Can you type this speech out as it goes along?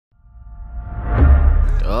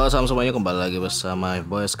Yo, salam semuanya, kembali lagi bersama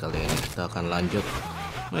Fboyz. Kali ini kita akan lanjut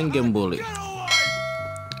main game bully.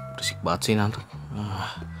 Berisik banget sih nanti.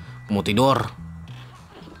 Mau tidur.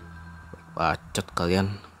 Bacot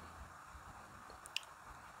kalian.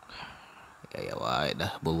 Ya wae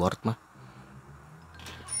dah bulwark mah.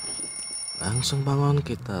 Langsung bangun,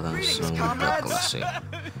 kita langsung buka kelas ya.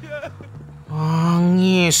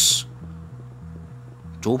 Nangis.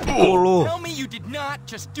 Cupu lu.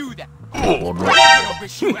 Bodoh.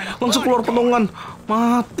 Langsung keluar pentongan.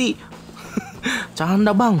 Mati.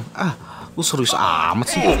 Canda bang. Lu serius amat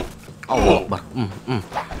sih. Allah Akbar.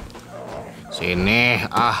 Sini.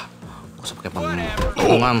 Usah pakai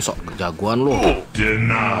pentongan, sok kejagoan lu.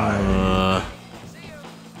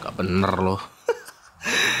 Gak bener lo.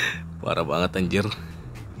 Parah banget anjir.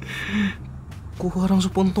 Gua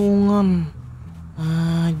langsung pentongan.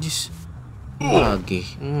 Najis. Lagi.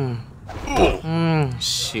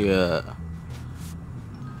 Siap.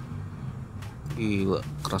 Gila,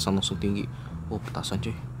 kerasan langsung tinggi. Petasan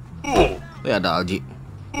cuy. Ada Alji.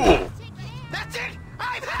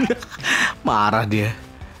 Marah dia.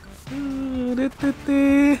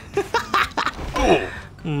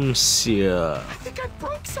 Siap.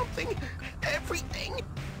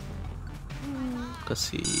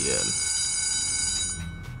 Kasian.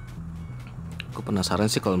 Aku penasaran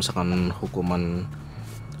sih kalau misalkan hukuman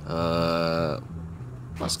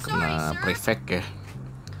pas kena prefect ya,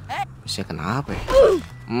 bisa kenapa ya?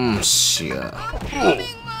 Siap.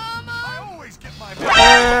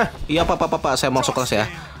 Iya pak, saya masuk kelas ya.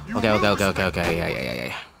 Oke,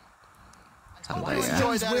 ya. Santai ya.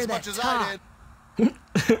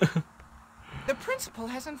 The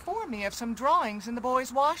principal has informed me of some drawings in the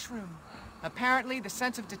boys' washroom. Apparently, the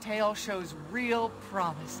sense of detail shows real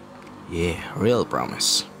promise. Yeah, real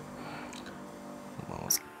promise.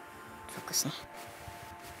 Fokus nih.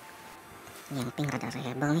 Yang pink rada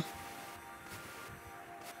rebel nih.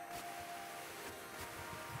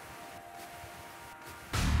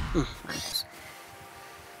 Bagus.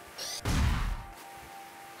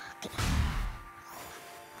 Oke.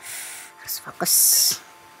 Harus fokus.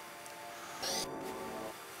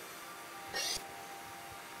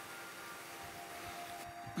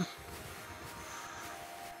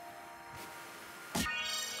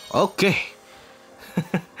 Oke.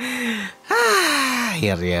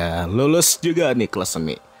 Akhirnya lulus juga nih kelas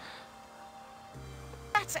seni.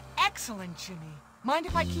 That's excellent, Jimmy. Mind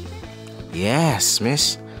if I keep it? Yes,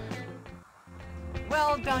 miss.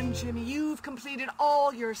 Well done, Jimmy. You've completed all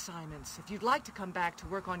your assignments. If you'd like to come back to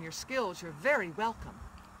work on your skills, you're very welcome.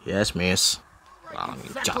 Yes, miss.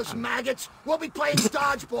 Feckless maggots. We'll be playing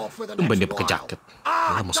dodgeball for the next Dia pakai jaket.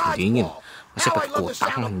 Masih dingin. Masih Now I pakai love the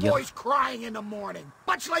kotak sound of anjir. boys crying in the morning.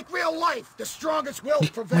 Much like real life, the strongest will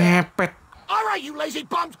prevail. Mepet. All right, you lazy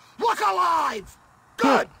bums, look alive.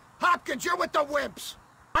 Good. Hopkins, you're with the wimps.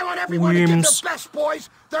 I want everyone to give their best,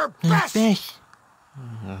 boys. Their best.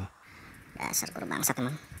 Dasar guru bangsat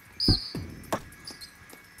emang.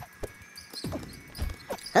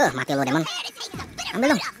 Mati lu demon.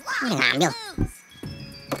 Ambil dong. Ngambil.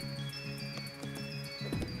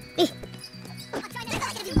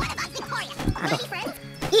 Aduh.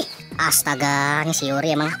 Astaga, ini si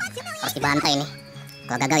Yuri emang harus dibantai nih.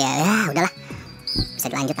 Kalau gagal ya udahlah. Bisa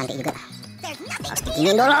dilanjut nanti juga. Harus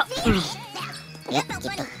diginin dulu. Ya,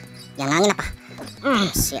 gitu. Yang angin apa?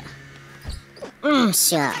 Siap.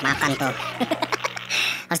 Siap, makan tuh.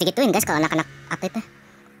 Harus digituin guys kalau anak-anak atlet tuh.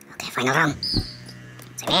 Oke, final round.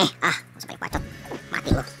 Sini, masuk pakai bacot. Mati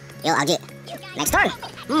lu. Yo, Alji. Next turn.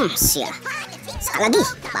 Siap. Sekali lagi,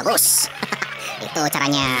 bagus. Itu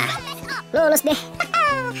caranya. Lulus deh.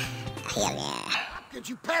 Akhirnya.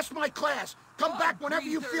 Did you pass my class? Come back whenever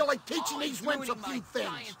you feel like teaching these wimps a few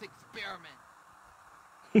things.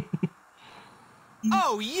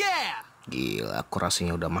 Oh yeah! Gila,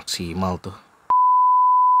 akurasinya udah maksimal tuh.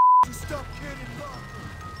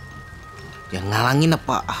 Yang ngalangin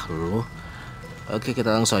apa? Lu. Oke,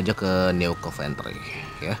 kita langsung aja ke new Coventry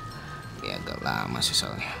ya. Ini agak lama sih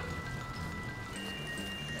soalnya.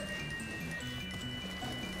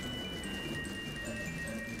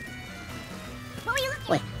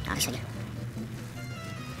 Woi, tarik saja.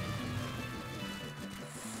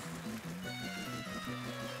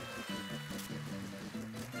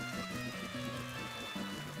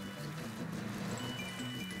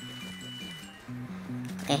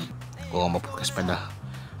 Oke. Gua mau pakai sepeda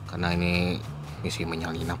karena ini misi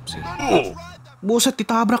menyelinap sih. Buset,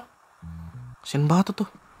 ditabrak. Kasian banget tuh.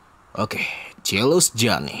 Oke, jealous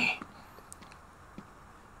Johnny.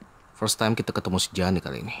 First time kita ketemu si Johnny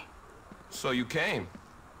kali ini. So you came?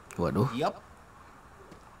 Waduh. Yep.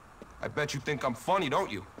 I bet you think I'm funny,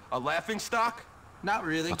 don't you? A laughing stock? Not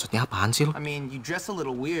really. Maksudnya apaan sih lu? I mean, you dress a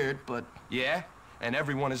little weird, but... Yeah? And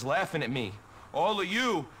everyone is laughing at me. All of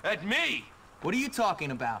you at me! What are you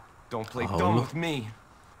talking about? Don't play Oh, dumb look. with me.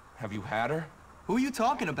 Have you had her? Who are you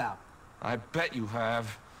talking about? I bet you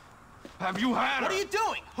have. Have you had What her? are you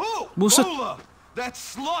doing? Who? Buset. Lola! That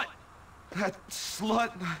slut! That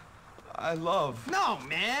slut I love. No,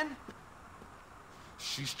 man.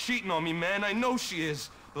 She's cheating on me, man. I know she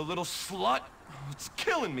is. The little slut. It's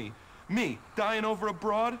killing me. Me, dying over a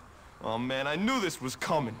broad? Oh, man, I knew this was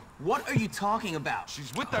coming. What are you talking about?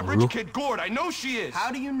 She's with that Oh, rich look. kid Gord. I know she is.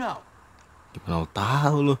 How do you know? Gimana lu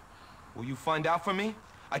tahu lu? Will you find out for me?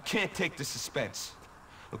 I can't take the suspense.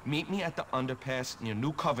 Look, meet me at the underpass near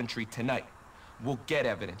New Coventry tonight. We'll get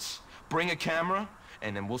evidence. Bring a camera,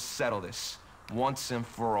 and then we'll settle this once and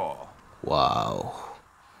for all. Wow.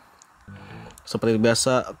 Seperti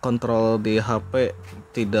biasa, kontrol di HP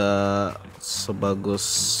tidak sebagus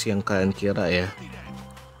yang kalian kira ya.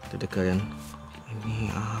 Tidak kalian.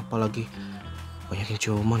 Ini apa lagi? Banyak yang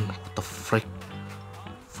ciuman. What the freak?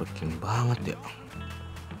 Freaking banget ya.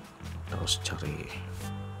 Terus cari.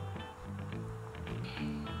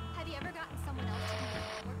 Have you ever gotten someone else to do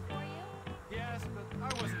your work for you? Yes, but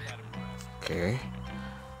I wasn't that impressed. Oke.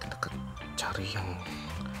 Kita cari yang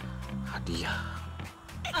hadiah.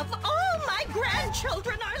 Of all my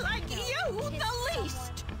grandchildren are like you the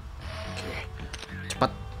least. Oke.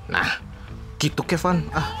 Cepat. Nah, gitu Kevin.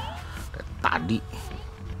 Ah, dari tadi.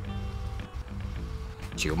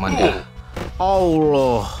 Ciuman ya.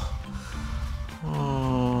 Allah.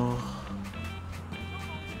 Oh.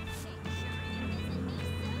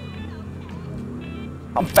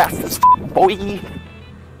 I'm fast as boy.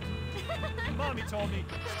 Mommy told me,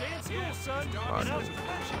 stay in school, son. And I was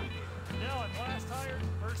pushing. Now I'm last hired,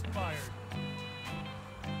 first fired.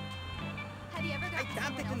 Have you ever I gotten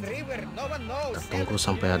dumped it someone in else river. No one knows. Kita tunggu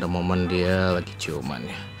sampai ada momen dia lagi ciuman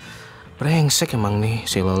ya. Brengsek emang nih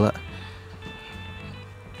si Lola.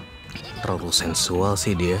 Terlalu sensual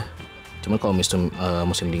sih dia. Cuman kalau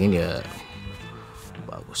musim dingin ya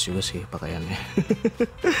bagus juga sih pakaiannya.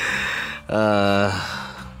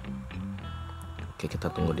 Oke,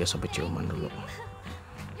 kita tunggu dia sampai ciuman dulu.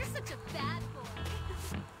 You're such a bad boy.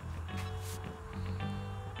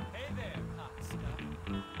 Hey there, hot stuff.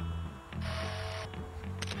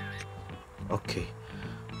 Oke,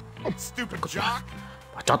 Stupid jock.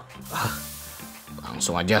 bacot.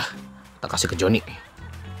 Langsung aja kita kasih ke Johnny.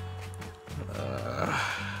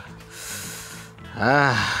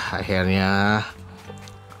 Akhirnya.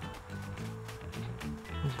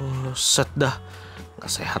 Buset dah. Gak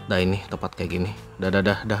sehat dah ini tempat kayak gini. Dah.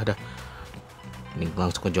 Ini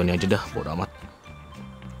langsung ke Johnny aja dah, bodo amat.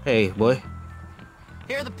 Hey boy.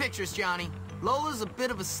 Here are the pictures, Johnny. Lola's a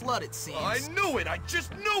bit of a slut, it seems. I knew it! I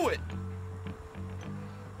just knew it!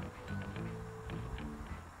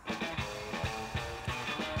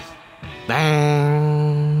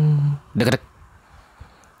 Bang. Dek.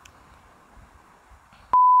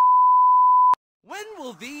 When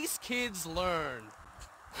will these kids learn?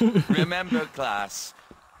 Remember, class,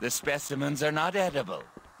 the specimens are not edible,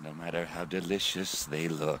 no matter how delicious they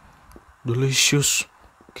look. Delicious.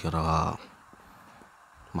 Kira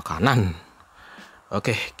makanan.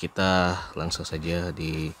 Oke, kita langsung saja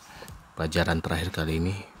di pelajaran terakhir kali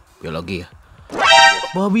ini, biologi ya.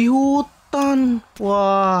 Babi hutan.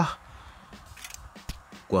 Wah.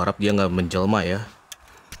 Gua harap dia nggak menjelma ya.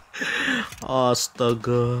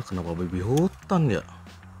 Astaga, kenapa babi hutan ya?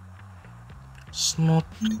 Snot.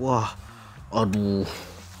 Wah. Aduh.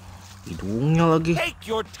 Hidungnya lagi. Take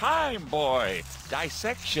your time, boy.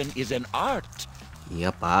 Dissection is an art.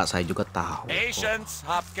 Iya, Pak, saya juga tahu. Patience,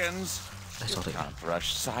 Hopkins. Sorry. You can't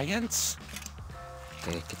rush science.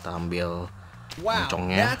 Oke, kita ambil Wow,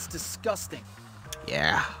 moncongnya. that's disgusting.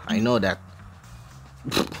 Yeah, I know that.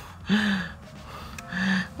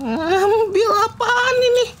 Ngambil apaan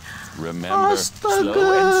ini? Remember, Astaga. slow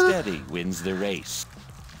and steady wins the race.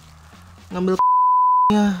 Ngambil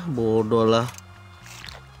ya, bodoh lah.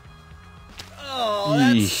 Oh,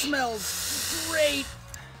 that Ih. smells great.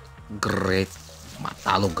 Great,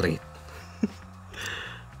 mata lo great.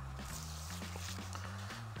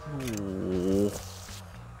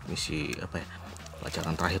 Misi apa ya?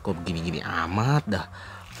 Pelajaran terakhir kok begini-gini amat dah.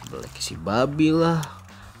 Belek si babi lah,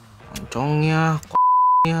 moncongnya,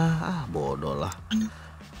 ya, bodoh lah.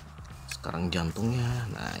 Sekarang jantungnya,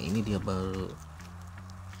 nah ini dia baru.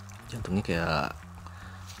 Jantungnya kayak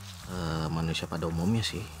manusia pada umumnya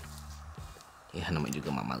sih. Ya namanya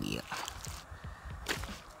juga mamalia.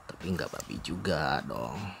 Tapi nggak babi juga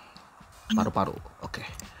dong. Paru-paru, oke.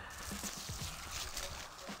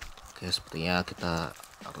 Oke, sepertinya kita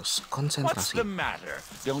harus What's konsentrasi. the matter?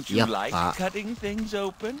 Don't you Yap, like Pak. cutting things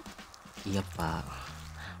open? Iya Pak,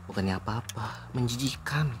 bukannya apa-apa,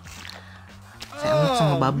 menjijikan. Saya anak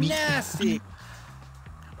sama babi. Nasty.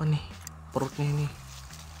 Apa nih perutnya ini?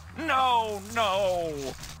 No, no.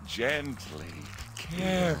 Gently,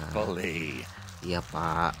 carefully. Iya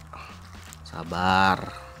Pak, sabar.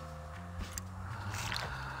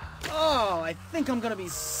 Oh, I think I'm gonna be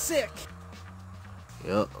sick.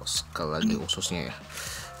 Yuk, sekali lagi ususnya ya.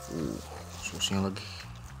 Ususnya lagi.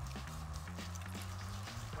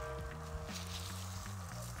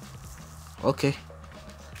 Oke.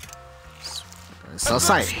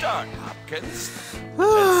 Selesai. Start, Hopkins.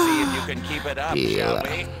 Let's see if you can keep it up, shall Gila.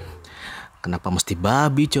 we? Kenapa mesti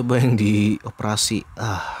babi coba yang dioperasi?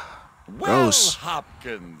 Well, Gross.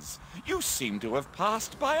 Hopkins, you seem to have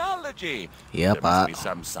passed biology. Iya, There Pak. must be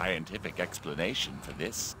some scientific explanation for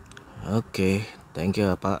this. Oke, thank you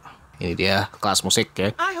Pak. Ini dia kelas musik ya.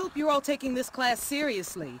 I hope you're all taking this class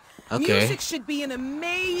seriously. Okay. Music should be an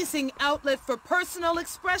amazing outlet for personal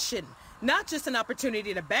expression, not just an opportunity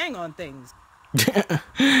to bang on things.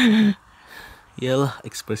 Iyalah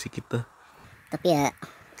ekspresi kita. Tapi ya,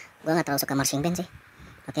 gue gak terlalu suka marching band sih.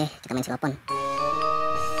 Oke, kita main silopon.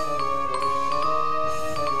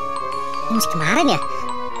 Ini musik kemarin ya?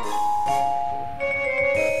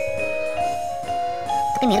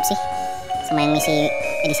 Tapi mirip sih sama yang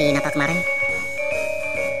edisi Natal kemarin.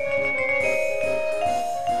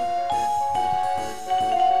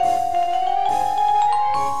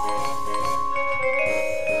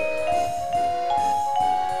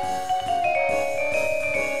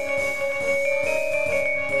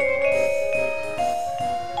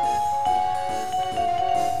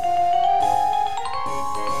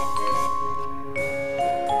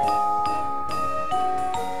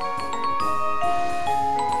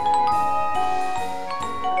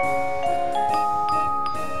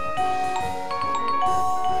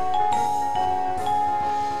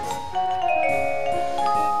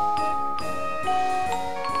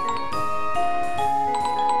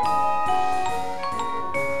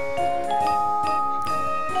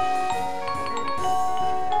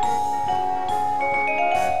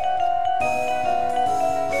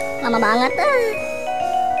 Lama banget.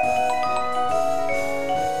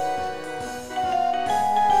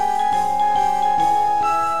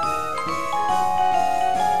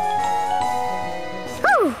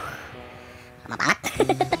 Lama banget.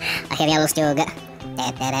 Akhirnya lulus juga.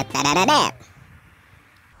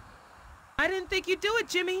 I didn't think you'd do it,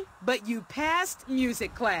 Jimmy, but you passed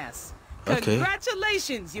music class. Okay.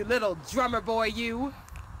 Congratulations, you little drummer boy, you.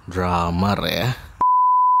 Drummer ya.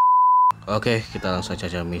 Oke, kita langsung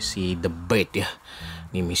saja misi debate ya.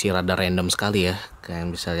 Ini misi rada random sekali ya.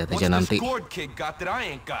 Kalian bisa lihat aja What's nanti. this gourd kid got that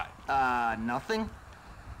I ain't got? Nothing.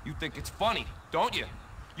 You think it's funny, don't you?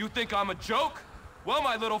 You think I'm a joke? Well,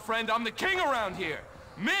 my little friend, I'm the king around here.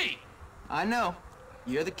 Me! I know.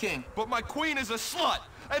 You're the king. But my queen is a slut,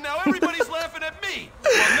 and now everybody's laughing at me.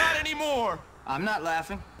 Well, not anymore. I'm not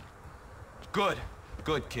laughing. Good.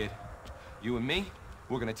 Good, kid. You and me,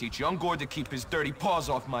 we're gonna teach young Gord to keep his dirty paws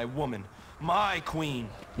off my woman. My queen.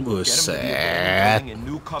 Get him to be a Buset. in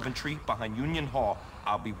New Coventry behind Union Hall.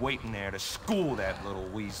 I'll be waiting there to school that little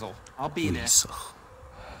weasel. I'll be there. Bisa.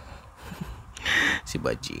 Si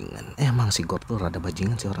bajingan. Emang si God tuh rada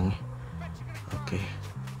bajingan sih orangnya. Oke.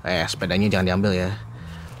 Sepedanya jangan diambil ya.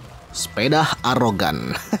 Sepeda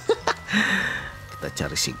arogan. Kita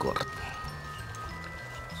cari si God.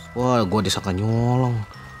 Wah, gue disangka nyolong.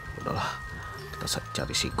 Udahlah. Kita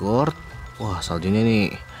cari si God. Wah, saljunya nih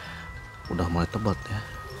udah mulai tebal ya.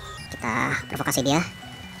 Kita provokasi dia.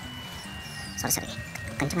 Sorry.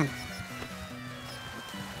 Kencengan.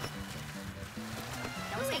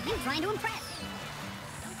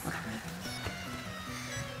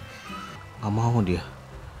 Gak mau dia.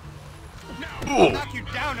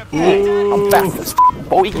 I'm fast as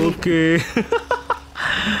boy. Oke.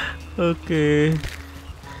 Oke.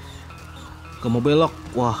 Gak mau belok.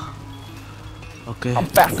 Wah. Oke. I'm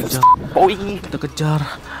fast as Kejar. boy. Kita kejar.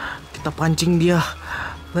 Kita pancing dia.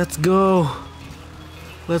 Let's go.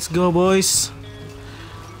 Let's go, boys.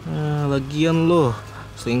 Lagian lo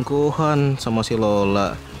selingkuhan sama si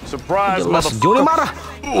Lola. Surprise, Jelas motherfucker. Johnny marah.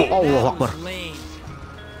 Allahu Akbar.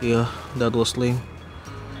 Iya, that was lame.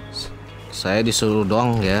 Saya disuruh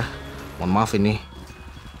doang ya. Mohon maaf ini.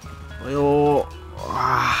 Ayo.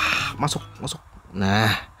 Wah, masuk. Nah,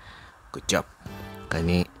 good job. Kayak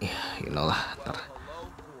ini, you know lah. Ntar.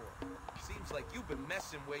 Seems like you've been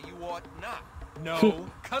messing where you ought not. No,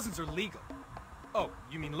 cousins are legal. Oh,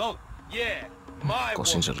 you mean Lola? Yeah, my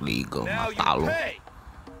Cousins woman. are legal, Now you mata lo. pay.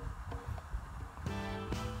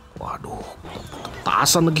 Waduh,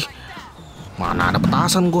 petasan lagi. Mana ada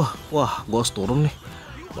petasan gua? Wah, gua harus turun nih.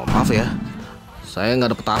 Maaf ya, saya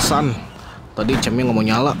nggak ada petasan. Tadi cemnya nggak mau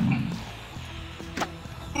nyala.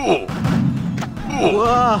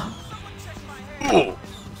 Wah.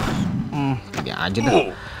 Ini aja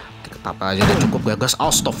dah. Ketapa aja deh, cukup gagas.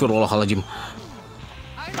 Astagfirullahaladzim.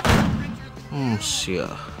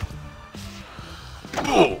 Sial.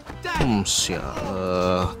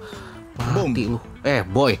 Sial. Mati lu.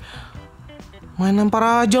 Boy. Main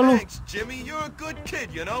lempar aja lu. Thanks, Jimmy. You're a good kid,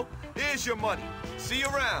 you know. Here's your money. See you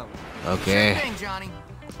around. Oke. Thing, Johnny.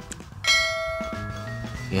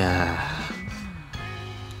 Ya.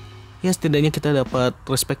 Ya setidaknya kita dapat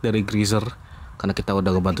respect dari Greaser karena kita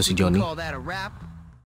udah ngebantu si Johnny. Call that a wrap?